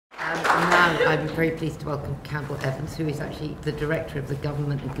Now I'm very pleased to welcome Campbell Evans, who is actually the Director of the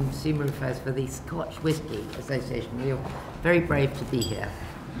Government and Consumer Affairs for the Scotch Whisky Association. We are very brave to be here.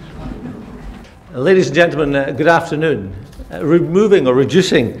 Ladies and gentlemen, good afternoon. Removing or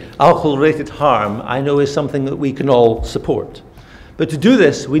reducing alcohol-related harm, I know, is something that we can all support. But to do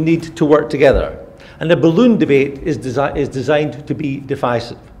this, we need to work together. And a balloon debate is designed to be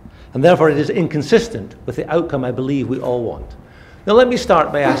divisive. And therefore it is inconsistent with the outcome I believe we all want. Now let me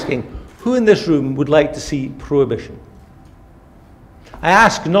start by asking, who in this room would like to see prohibition? I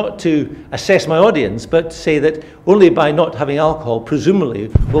ask not to assess my audience, but to say that only by not having alcohol, presumably,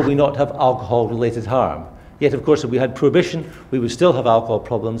 will we not have alcohol-related harm. Yet, of course, if we had prohibition, we would still have alcohol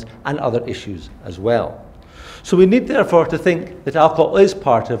problems and other issues as well. So we need, therefore, to think that alcohol is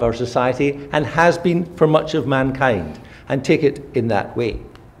part of our society and has been for much of mankind, and take it in that way.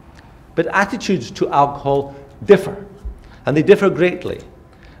 But attitudes to alcohol differ, and they differ greatly.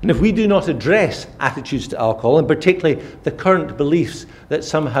 And if we do not address attitudes to alcohol, and particularly the current beliefs that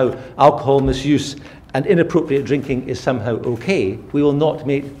somehow alcohol misuse and inappropriate drinking is somehow okay, we will not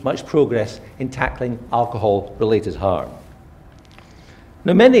make much progress in tackling alcohol-related harm.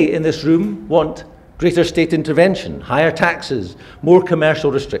 Now, many in this room want greater state intervention, higher taxes, more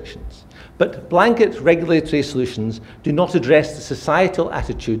commercial restrictions. But blanket regulatory solutions do not address the societal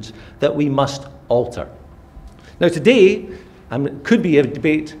attitudes that we must alter. Now, today, could be a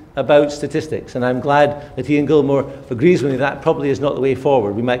debate about statistics, and I'm glad that Ian Gilmore agrees with me that probably is not the way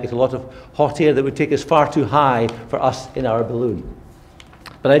forward. We might get a lot of hot air that would take us far too high for us in our balloon.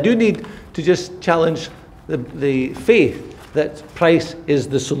 But I do need to just challenge the faith that price is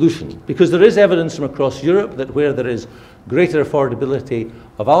the solution, because there is evidence from across Europe that where there is greater affordability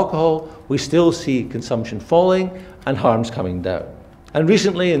of alcohol, we still see consumption falling and harms coming down. And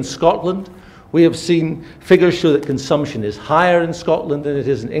recently in Scotland, we have seen figures show that consumption is higher in Scotland than it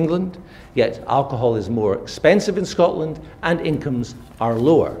is in England, yet alcohol is more expensive in Scotland and incomes are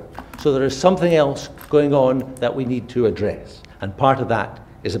lower. So there is something else going on that we need to address. And part of that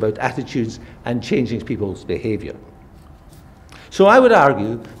is about attitudes and changing people's behaviour. So I would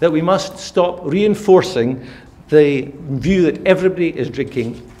argue that we must stop reinforcing the view that everybody is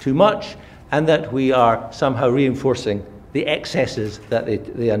drinking too much and that we are somehow reinforcing the excesses that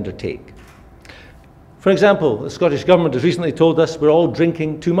they undertake. For example, the Scottish Government has recently told us we're all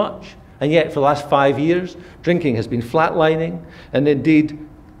drinking too much, and yet for the last 5 years, drinking has been flatlining, and indeed,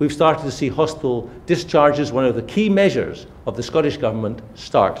 we've started to see hospital discharges, one of the key measures of the Scottish Government,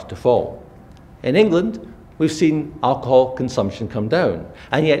 start to fall. In England, we've seen alcohol consumption come down,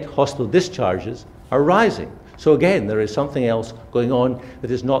 and yet hospital discharges are rising. So again, there is something else going on that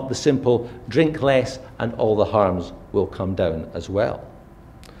is not the simple drink less and all the harms will come down as well.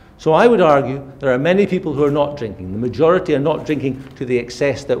 So I would argue there are many people who are not drinking. The majority are not drinking to the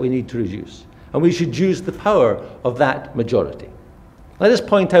excess that we need to reduce. And we should use the power of that majority. Let us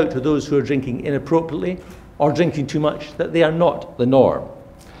point out to those who are drinking inappropriately or drinking too much that they are not the norm.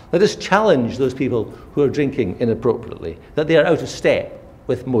 Let us challenge those people who are drinking inappropriately, that they are out of step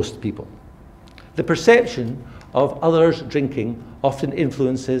with most people. The perception of others drinking often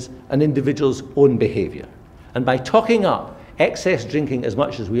influences an individual's own behaviour. And by talking up excess drinking as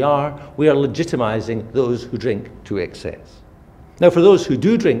much as we are legitimizing those who drink to excess. Now, for those who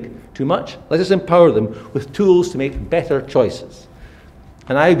do drink too much, let us empower them with tools to make better choices.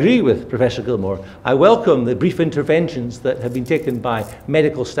 And I agree with Professor Gilmore. I welcome the brief interventions that have been taken by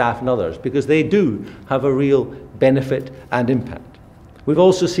medical staff and others, because they do have a real benefit and impact. We've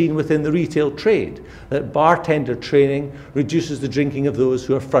also seen within the retail trade that bartender training reduces the drinking of those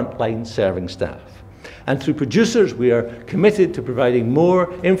who are frontline serving staff. And through producers, we are committed to providing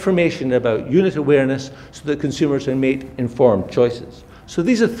more information about unit awareness so that consumers can make informed choices. So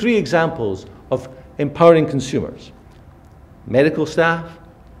these are 3 examples of empowering consumers: medical staff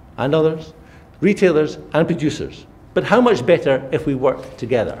and others, retailers and producers. But how much better if we work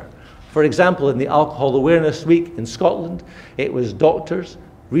together? For example, in the Alcohol Awareness Week in Scotland, it was doctors,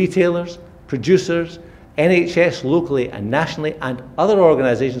 retailers, producers, NHS locally and nationally, and other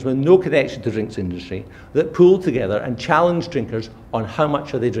organisations with no connection to the drinks industry that pooled together and challenged drinkers on how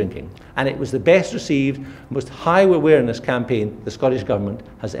much are they drinking. And it was the best received, most high awareness campaign the Scottish Government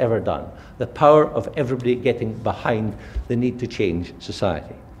has ever done. The power of everybody getting behind the need to change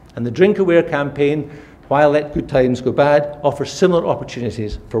society. And the Drink Aware campaign, Why Let Good Times Go Bad, offers similar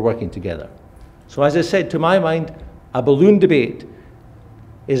opportunities for working together. So as I said, to my mind, a balloon debate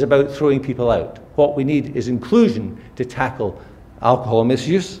is about throwing people out. What we need is inclusion to tackle alcohol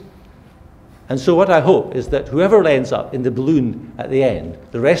misuse. And so what I hope is that whoever ends up in the balloon at the end,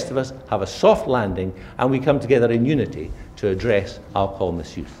 the rest of us have a soft landing and we come together in unity to address alcohol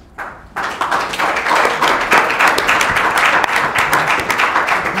misuse.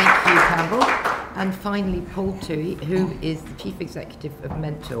 you, Campbell. And finally, Paul Tuohy, who is the Chief Executive of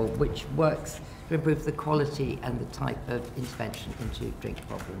Mentor, which works to improve the quality and the type of intervention into drink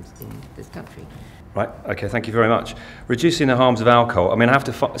problems in this country. Right, okay, thank you very much. Reducing the harms of alcohol. I mean, I have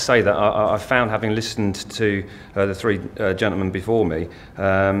to say that I found, having listened to the three gentlemen before me,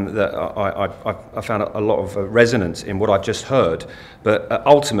 that I found a lot of resonance in what I've just heard. But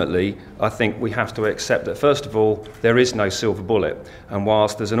ultimately, I think we have to accept that, first of all, there is no silver bullet. And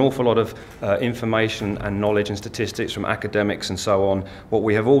whilst there's an awful lot of information and knowledge and statistics from academics and so on, what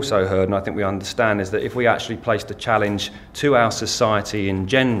we have also heard, and I think we understand, is that if we actually placed a challenge to our society in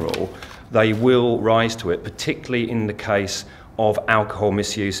general, they will rise to it, particularly in the case of alcohol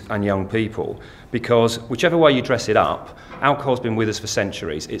misuse and young people. Because whichever way you dress it up, alcohol's been with us for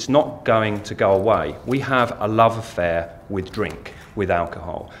centuries. It's not going to go away. We have a love affair with drink, with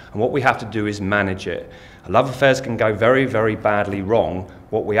alcohol. And what we have to do is manage it. Love affairs can go very, very badly wrong.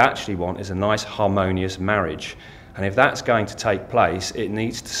 What we actually want is a nice, harmonious marriage. And if that's going to take place, it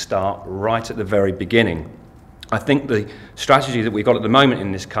needs to start right at the very beginning. I think the strategy that we've got at the moment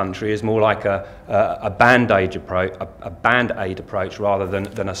in this country is more like a band-aid approach rather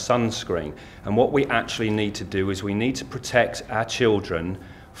than a sunscreen. And what we actually need to do is we need to protect our children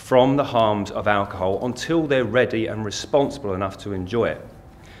from the harms of alcohol until they're ready and responsible enough to enjoy it.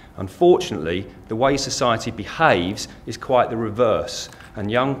 Unfortunately, the way society behaves is quite the reverse, and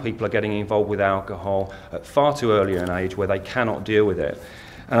young people are getting involved with alcohol at far too early an age where they cannot deal with it.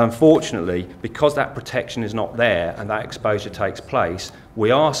 And unfortunately, because that protection is not there and that exposure takes place,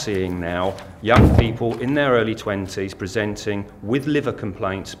 we are seeing now young people in their early 20s presenting with liver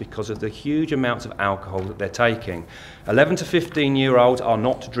complaints because of the huge amounts of alcohol that they're taking. 11 to 15-year-olds are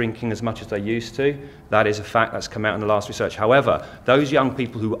not drinking as much as they used to. That is a fact that's come out in the last research. However, those young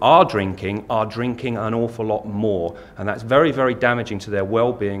people who are drinking an awful lot more, and that's very, very damaging to their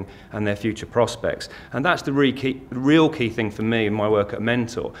well-being and their future prospects. And that's the real key thing for me in my work at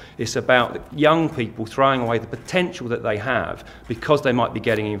Mentor. It's about young people throwing away the potential that they have because they might be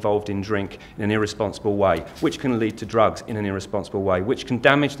getting involved in drink in an irresponsible way, which can lead to drugs in an irresponsible way, which can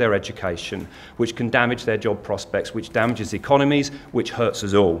damage their education, which can damage their job prospects, which damages economies, which hurts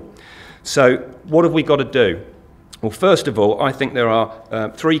us all. So what have we got to do? Well, first of all, I think there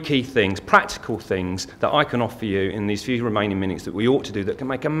are three key things, practical things, that I can offer you in these few remaining minutes that we ought to do that can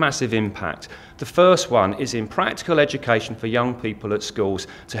make a massive impact. The first one is in practical education for young people at schools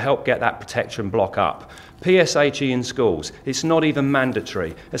to help get that protection block up. PSHE in schools, it's not even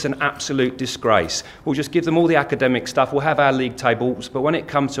mandatory. It's an absolute disgrace. We'll just give them all the academic stuff, we'll have our league tables, but when it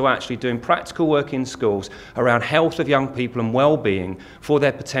comes to actually doing practical work in schools around health of young people and well-being for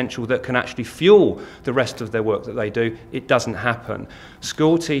their potential that can actually fuel the rest of their work that they do, it doesn't happen.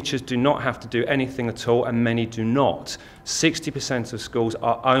 School teachers do not have to do anything at all, and many do not. 60% of schools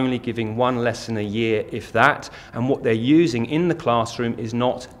are only giving one lesson a year, if that, and what they're using in the classroom is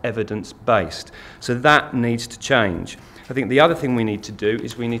not evidence-based. So that needs to change. I think the other thing we need to do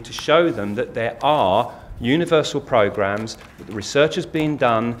is we need to show them that there are universal programs, that the research has been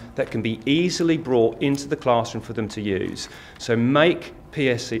done, that can be easily brought into the classroom for them to use. So make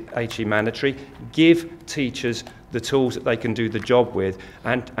PSHE mandatory, give teachers the tools that they can do the job with,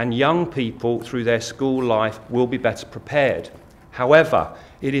 and young people through their school life will be better prepared. However,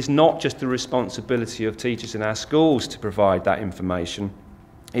 it is not just the responsibility of teachers in our schools to provide that information.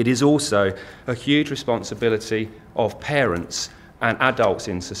 It is also a huge responsibility of parents and adults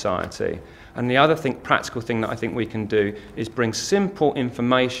in society. And the other practical thing that I think we can do is bring simple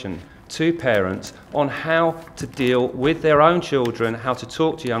information to parents on how to deal with their own children, how to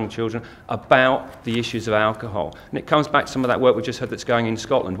talk to young children about the issues of alcohol. And it comes back to some of that work we just heard that's going in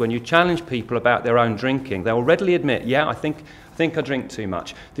Scotland. When you challenge people about their own drinking, they'll readily admit, yeah, I think I drink too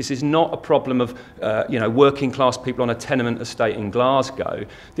much. This is not a problem of working class people on a tenement estate in Glasgow.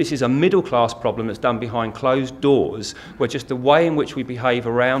 This is a middle class problem that's done behind closed doors, where just the way in which we behave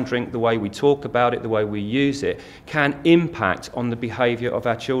around drink, the way we talk about it, the way we use it, can impact on the behaviour of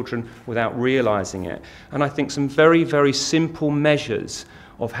our children without realising it. And I think some very, very simple measures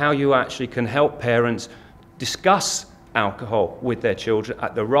of how you actually can help parents discuss alcohol with their children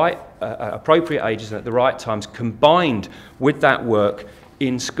at the right appropriate ages and at the right times, combined with that work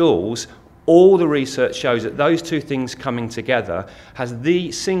in schools, all the research shows that those two things coming together has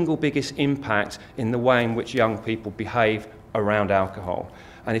the single biggest impact in the way in which young people behave around alcohol.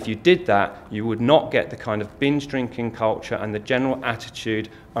 And if you did that, you would not get the kind of binge drinking culture and the general attitude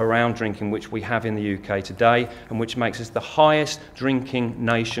around drinking which we have in the UK today, and which makes us the highest drinking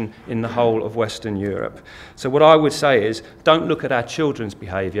nation in the whole of Western Europe. So what I would say is, don't look at our children's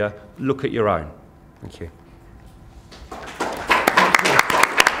behaviour, look at your own. Thank you.